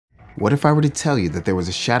What if I were to tell you that there was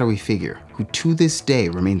a shadowy figure who to this day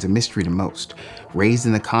remains a mystery to most, raised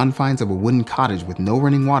in the confines of a wooden cottage with no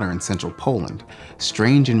running water in central Poland,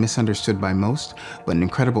 strange and misunderstood by most, but an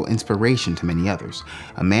incredible inspiration to many others,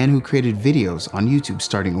 a man who created videos on YouTube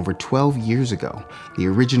starting over 12 years ago, the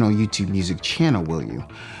original YouTube music channel, will you,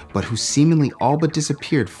 but who seemingly all but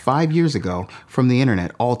disappeared 5 years ago from the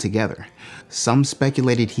internet altogether. Some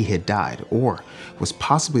speculated he had died, or was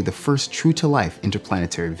possibly the first true-to-life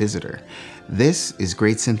interplanetary visitor. This is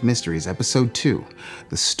Great Synth Mysteries, Episode 2,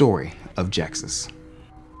 The Story of Jexus.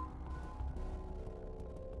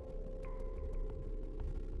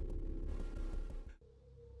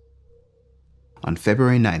 On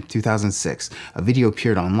February 9, 2006, a video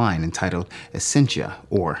appeared online entitled Essentia,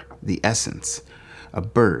 or The Essence. A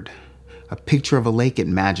bird, a picture of a lake at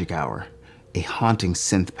magic hour, a haunting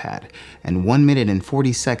synth pad, and 1 minute and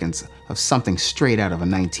 40 seconds of something straight out of a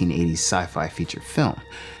 1980s sci-fi feature film.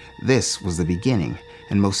 This was the beginning,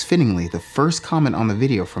 and most fittingly, the first comment on the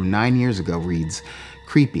video from 9 years ago reads,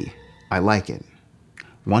 "Creepy, I like it."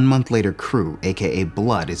 1 month later, Crew, aka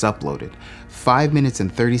Blood, is uploaded. 5 minutes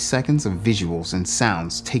and 30 seconds of visuals and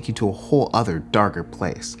sounds take you to a whole other darker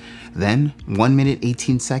place. Then, 1 minute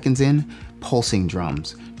 18 seconds in, pulsing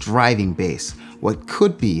drums, driving bass, what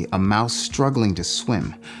could be a mouse struggling to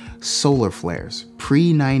swim, solar flares,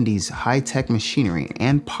 pre-90s high-tech machinery,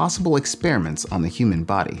 and possible experiments on the human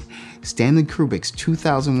body. Stanley Kubrick's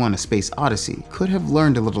 2001: A Space Odyssey could have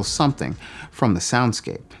learned a little something from the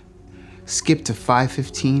soundscape. Skip to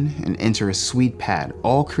 5:15 and enter a sweet pad,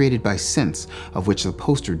 all created by synths, of which the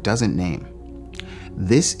poster doesn't name.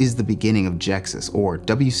 This is the beginning of Jexus, or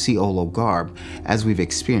W.C. Olo Garb, as we've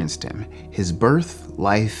experienced him, his birth,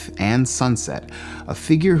 life, and sunset, a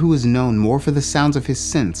figure who is known more for the sounds of his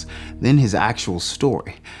synths than his actual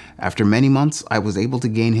story. After many months, I was able to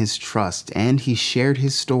gain his trust, and he shared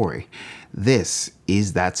his story. This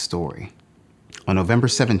is that story. On November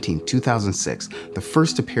 17, 2006, the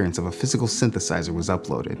first appearance of a physical synthesizer was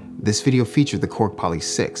uploaded. This video featured the Korg Poly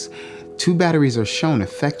 6. 2 batteries are shown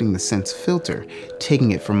affecting the synth's filter,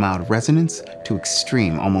 taking it from mild resonance to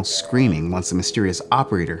extreme, almost screaming once the mysterious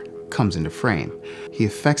operator comes into frame. He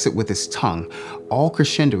affects it with his tongue, all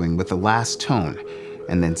crescendoing with the last tone,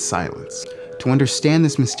 and then silence. To understand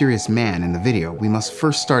this mysterious man in the video, we must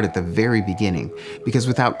first start at the very beginning, because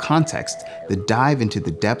without context, the dive into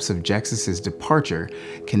the depths of Jexus's departure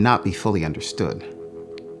cannot be fully understood.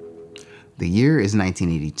 The year is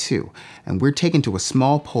 1982, and we're taken to a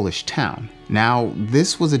small Polish town. Now,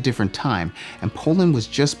 this was a different time, and Poland was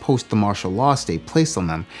just post the martial law state placed on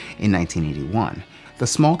them in 1981. The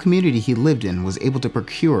small community he lived in was able to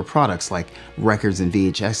procure products like records and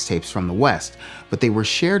VHS tapes from the West, but they were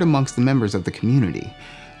shared amongst the members of the community.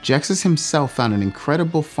 Jexus himself found an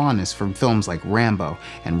incredible fondness for films like Rambo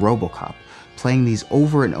and RoboCop. Playing these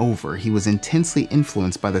over and over, he was intensely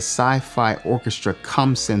influenced by the sci-fi orchestra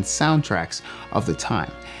cum synth soundtracks of the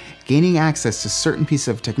time. Gaining access to certain pieces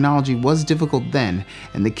of technology was difficult then,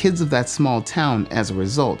 and the kids of that small town, as a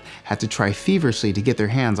result, had to try feverishly to get their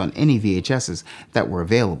hands on any VHSs that were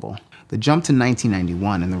available. The jump to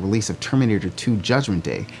 1991 and the release of Terminator 2: Judgment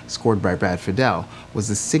Day, scored by Brad Fiedel, was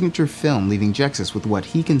the signature film, leaving Jexus with what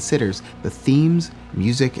he considers the themes,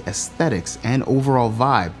 music, aesthetics, and overall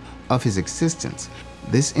vibe of his existence.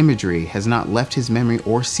 This imagery has not left his memory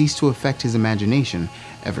or ceased to affect his imagination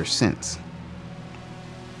ever since.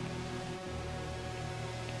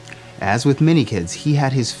 As with many kids, he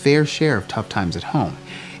had his fair share of tough times at home.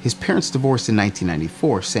 His parents divorced in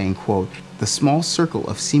 1994, saying, quote, "The small circle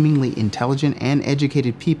of seemingly intelligent and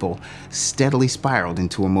educated people steadily spiraled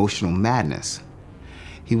into emotional madness."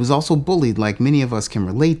 He was also bullied, like many of us can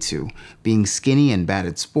relate to. Being skinny and bad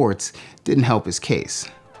at sports didn't help his case.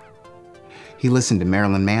 He listened to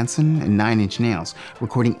Marilyn Manson and 9 Inch Nails,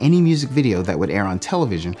 recording any music video that would air on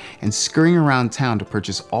television and scurrying around town to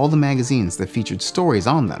purchase all the magazines that featured stories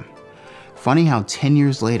on them. Funny how 10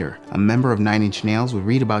 years later, a member of 9 Inch Nails would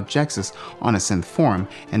read about Jexus on a synth forum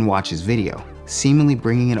and watch his video, seemingly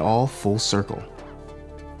bringing it all full circle.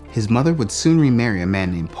 His mother would soon remarry a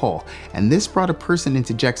man named Paul, and this brought a person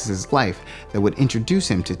into Jexus's life that would introduce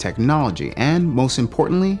him to technology and, most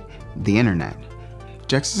importantly, the internet.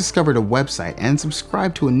 Jexus discovered a website and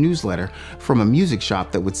subscribed to a newsletter from a music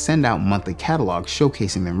shop that would send out monthly catalogs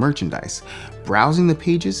showcasing their merchandise. Browsing the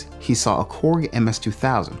pages, he saw a Korg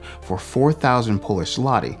MS-2000 for 4,000 Polish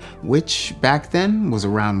zloty, which back then was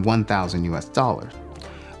around $1,000 US.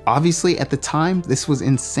 Obviously, at the time, this was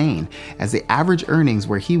insane, as the average earnings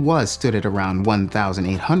where he was stood at around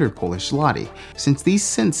 1,800 Polish zloty. Since these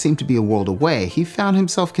synths seemed to be a world away, he found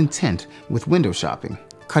himself content with window shopping.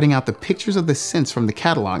 cutting out the pictures of the synths from the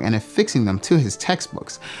catalog and affixing them to his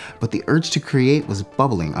textbooks, but the urge to create was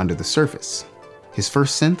bubbling under the surface. His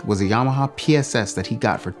first synth was a Yamaha PSS that he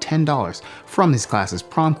got for $10 from his class's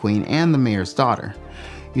prom queen and the mayor's daughter.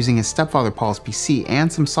 Using his stepfather Paul's PC and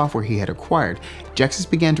some software he had acquired, Jexus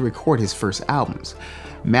began to record his first albums.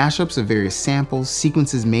 Mashups of various samples,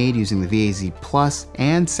 sequences made using the VAZ Plus,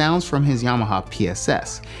 and sounds from his Yamaha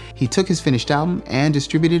PSS. He took his finished album and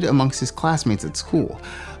distributed it amongst his classmates at school.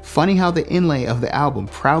 Funny how the inlay of the album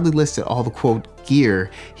proudly listed all the quote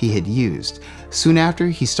gear he had used. Soon after,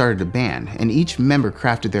 he started a band, and each member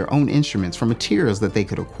crafted their own instruments from materials that they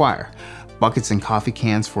could acquire. Buckets and coffee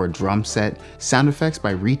cans for a drum set, sound effects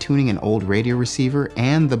by retuning an old radio receiver,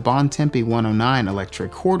 and the Pt.1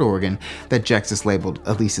 electric chord organ that Jexus labeled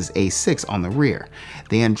Elise's A6 on the rear.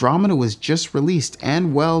 The Andromeda was just released,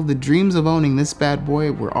 and well, the dreams of owning this bad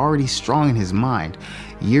boy were already strong in his mind.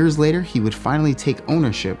 Years later, he would finally take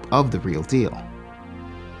ownership of the real deal.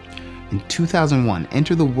 In 2001,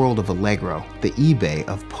 enter the world of Allegro, the eBay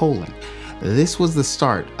of Poland. This was the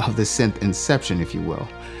start of the synth inception, if you will.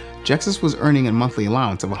 Jexus was earning a monthly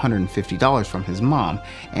allowance of $150 from his mom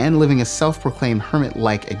and living a self-proclaimed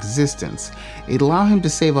hermit-like existence. It allowed him to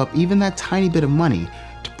save up even that tiny bit of money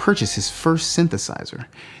to purchase his first synthesizer,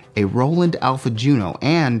 a Roland Alpha Juno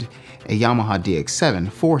and a Yamaha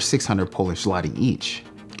DX7 for 600 Polish zloty each.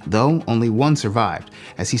 Though only one survived,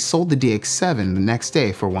 as he sold the DX7 the next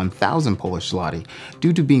day for 1,000 Polish zloty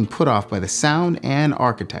due to being put off by the sound and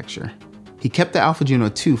architecture. He kept the Alpha Juno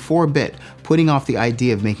 2 for a bit, putting off the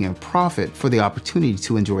idea of making a profit for the opportunity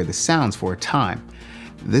to enjoy the sounds for a time.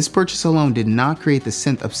 This purchase alone did not create the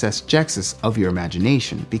synth-obsessed Jexus of your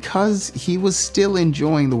imagination, because he was still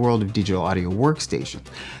enjoying the world of digital audio workstations,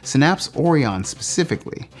 Synapse Orion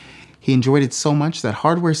specifically. He enjoyed it so much that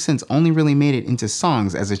hardware synths only really made it into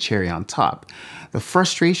songs as a cherry on top. The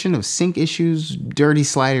frustration of sync issues, dirty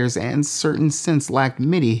sliders, and certain synths lacked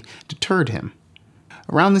MIDI deterred him.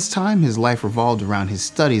 Around this time, his life revolved around his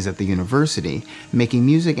studies at the university, making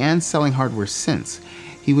music and selling hardware synths.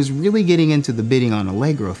 He was really getting into the bidding on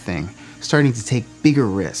Allegro thing, starting to take bigger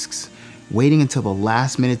risks, waiting until the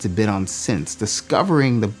last minute to bid on synths,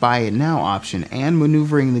 discovering the buy it now option, and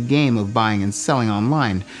maneuvering the game of buying and selling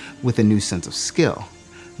online with a new sense of skill,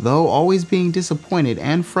 though always being disappointed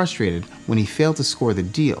and frustrated when he failed to score the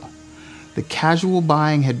deal. The casual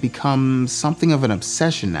buying had become something of an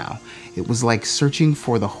obsession now. It was like searching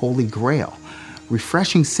for the Holy Grail,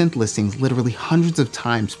 refreshing synth listings literally hundreds of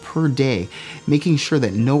times per day, making sure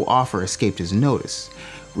that no offer escaped his notice.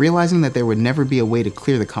 Realizing that there would never be a way to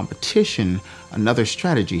clear the competition, another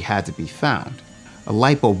strategy had to be found. A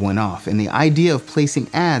light bulb went off, and the idea of placing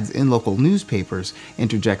ads in local newspapers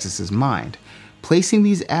entered Jexus's mind. Placing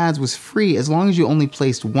these ads was free as long as you only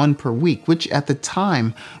placed one per week, which at the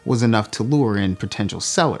time was enough to lure in potential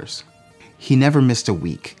sellers. He never missed a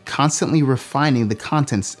week, constantly refining the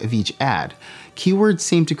contents of each ad. Keywords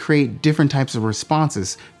seemed to create different types of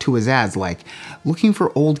responses to his ads, like looking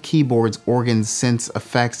for old keyboards, organs, synths,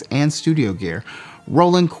 effects, and studio gear,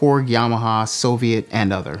 Roland, Korg, Yamaha, Soviet,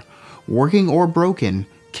 and other. Working or broken,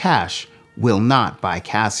 cash, will not buy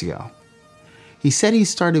Casio. He said he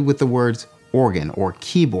started with the words organ or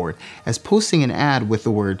keyboard, as posting an ad with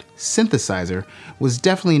the word synthesizer was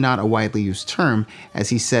definitely not a widely used term, as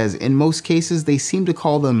he says in most cases they seem to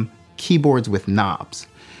call them keyboards with knobs,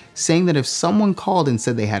 saying that if someone called and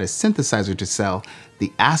said they had a synthesizer to sell,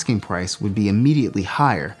 the asking price would be immediately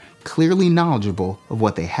higher, clearly knowledgeable of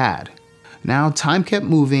what they had. Now, time kept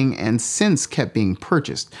moving and synths kept being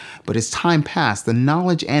purchased, but as time passed, the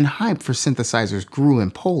knowledge and hype for synthesizers grew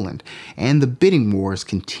in Poland, and the bidding wars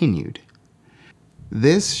continued.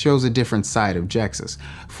 This shows a different side of Jexus,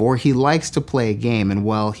 for he likes to play a game, and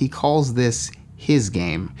well, he calls this his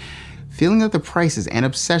game. Feeling that the prices and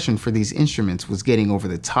obsession for these instruments was getting over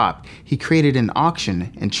the top, he created an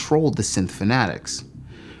auction and trolled the synth fanatics.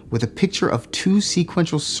 With a picture of two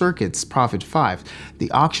sequential circuits, Prophet 5, the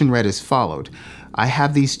auction read as followed: I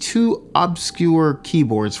have these two obscure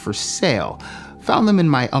keyboards for sale. Found them in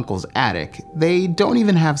my uncle's attic. They don't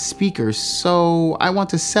even have speakers, so I want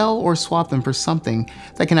to sell or swap them for something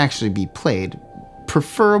that can actually be played,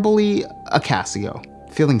 preferably a Casio.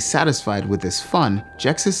 Feeling satisfied with this fun,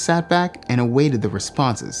 Jexus sat back and awaited the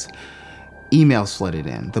responses. Emails flooded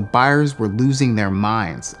in. The buyers were losing their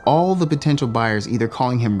minds. All the potential buyers either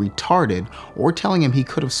calling him retarded or telling him he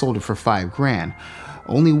could have sold it for $5 grand.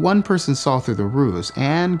 Only one person saw through the ruse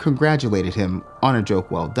and congratulated him on a joke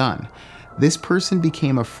well done. This person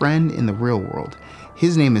became a friend in the real world.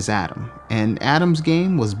 His name is Adam, and Adam's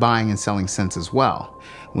game was buying and selling synths as well.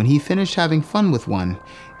 When he finished having fun with one,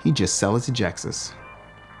 he'd just sell it to Jexus.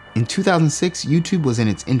 In 2006, YouTube was in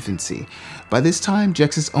its infancy. By this time,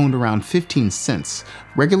 Jexus owned around 15 synths.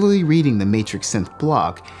 Regularly reading the Matrix Synth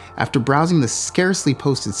blog, after browsing the scarcely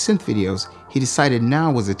posted synth videos, he decided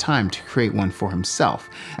now was the time to create one for himself.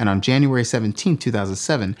 And on January 17,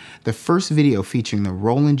 2007, the first video featuring the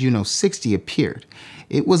Roland Juno 60 appeared.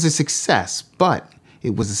 It was a success, but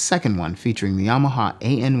it was the second one featuring the Yamaha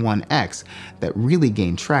AN1X that really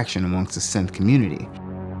gained traction amongst the synth community.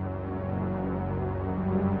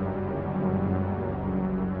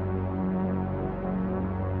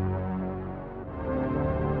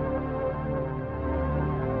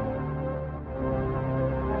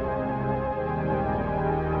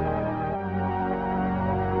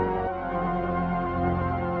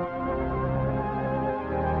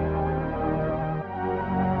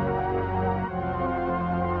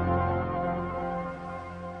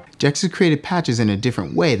 Jexus created patches in a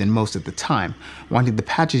different way than most at the time, wanting the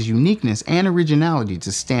patch's uniqueness and originality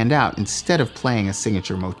to stand out instead of playing a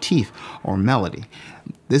signature motif or melody.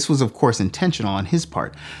 This was of course intentional on his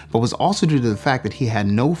part, but was also due to the fact that he had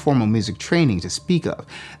no formal music training to speak of.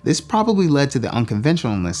 This probably led to the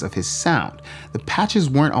unconventionalness of his sound. The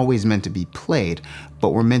patches weren't always meant to be played,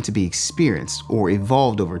 but were meant to be experienced or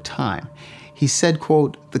evolved over time. He said,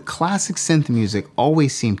 quote, "The classic synth music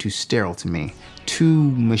always seemed too sterile to me,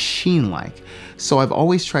 too machine-like, so I've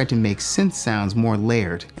always tried to make synth sounds more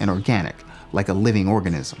layered and organic, like a living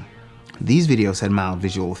organism." These videos had mild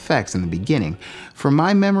visual effects in the beginning. From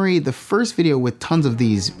my memory, the first video with tons of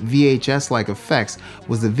these VHS-like effects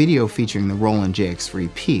was the video featuring the Roland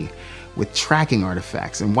JX3P, with tracking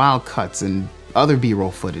artifacts and wild cuts and other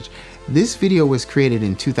B-roll footage. This video was created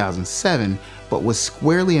in 2007, but was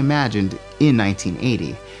squarely imagined in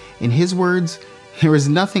 1980. In his words, "There is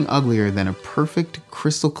nothing uglier than a perfect,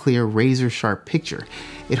 crystal clear, razor sharp picture.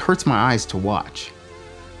 It hurts my eyes to watch."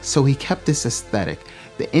 So he kept this aesthetic,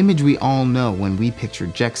 the image we all know when we picture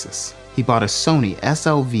Jexus. He bought a Sony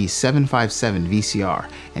SLV757 VCR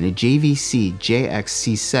and a JVC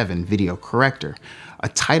JXC7 video corrector, a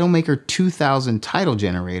Titlemaker 2000 title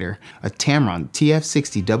generator, a Tamron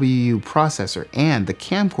TF60WU processor, and the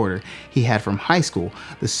camcorder he had from high school,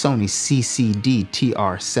 the Sony CCD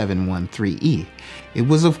TR713E. It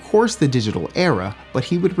was of course the digital era, but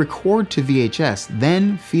he would record to VHS,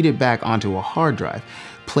 then feed it back onto a hard drive,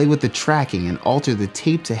 play with the tracking and alter the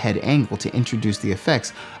tape to head angle to introduce the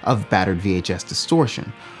effects of battered VHS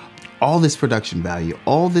distortion. All this production value,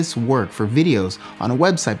 all this work for videos on a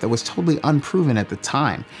website that was totally unproven at the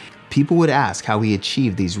time. People would ask how he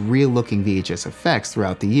achieved these real-looking VHS effects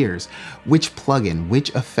throughout the years, which plugin, which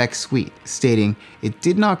effect suite, stating it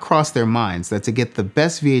did not cross their minds that to get the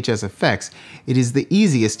best VHS effects, it is the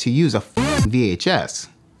easiest to use a VHS.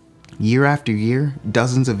 Year after year,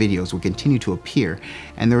 dozens of videos would continue to appear,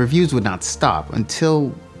 and the reviews would not stop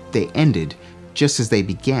until they ended just as they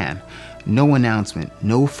began. No announcement,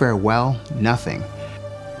 no farewell, nothing.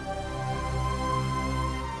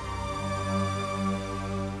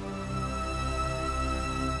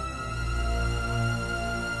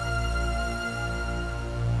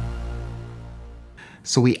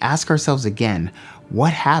 So we ask ourselves again,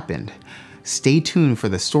 what happened? Stay tuned for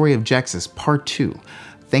the Story of Jexus Part 2.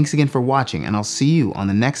 Thanks again for watching, and I'll see you on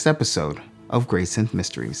the next episode of Great Synth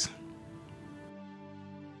Mysteries.